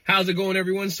How's it going,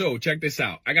 everyone? So check this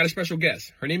out. I got a special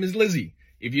guest. Her name is Lizzie.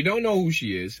 If you don't know who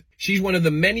she is, she's one of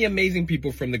the many amazing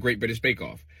people from the Great British Bake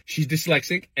Off. She's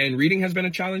dyslexic, and reading has been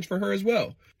a challenge for her as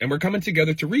well. And we're coming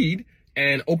together to read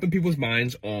and open people's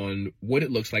minds on what it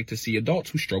looks like to see adults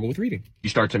who struggle with reading. You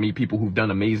start to meet people who've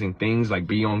done amazing things, like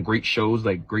be on great shows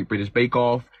like Great British Bake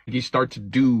Off. You start to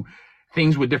do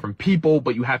things with different people,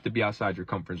 but you have to be outside your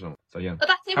comfort zone. So yeah. But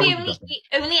that's it. We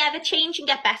only ever change and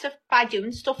get better by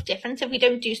doing stuff different. If we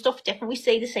don't do stuff different, we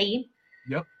stay the same.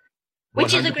 Yep.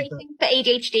 Which is a great thing for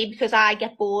ADHD because I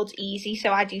get bored easy,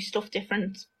 so I do stuff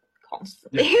different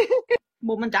constantly. Yeah.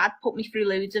 Mum and Dad put me through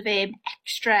loads of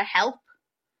extra help.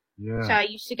 Yeah. So I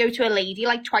used to go to a lady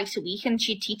like twice a week, and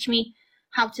she'd teach me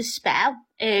how to spell.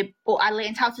 But I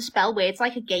learned how to spell words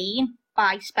like a game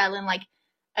by spelling like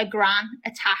a gran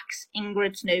attacks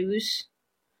Ingrid's nose.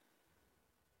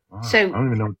 Wow. So I don't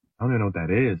even know what that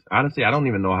is. Honestly, I don't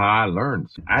even know how I learned.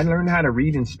 I learned how to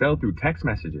read and spell through text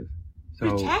messages.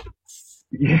 So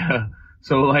yeah.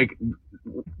 So like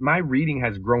my reading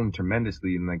has grown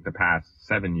tremendously in like the past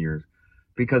 7 years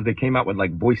because they came out with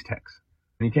like voice text.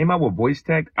 When you came out with voice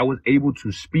text, I was able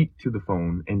to speak to the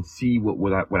phone and see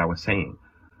what I was saying.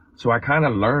 So I kind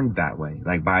of learned that way.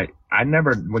 Like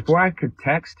before I could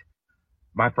text,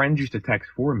 my friends used to text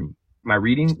for me. My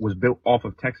reading was built off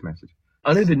of text message.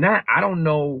 Other than that, I don't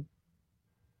know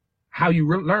how you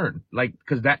learn. Like,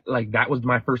 cause that was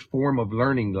my first form of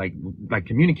learning, like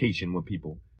communication with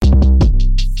people.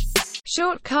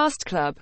 Short Cast Club.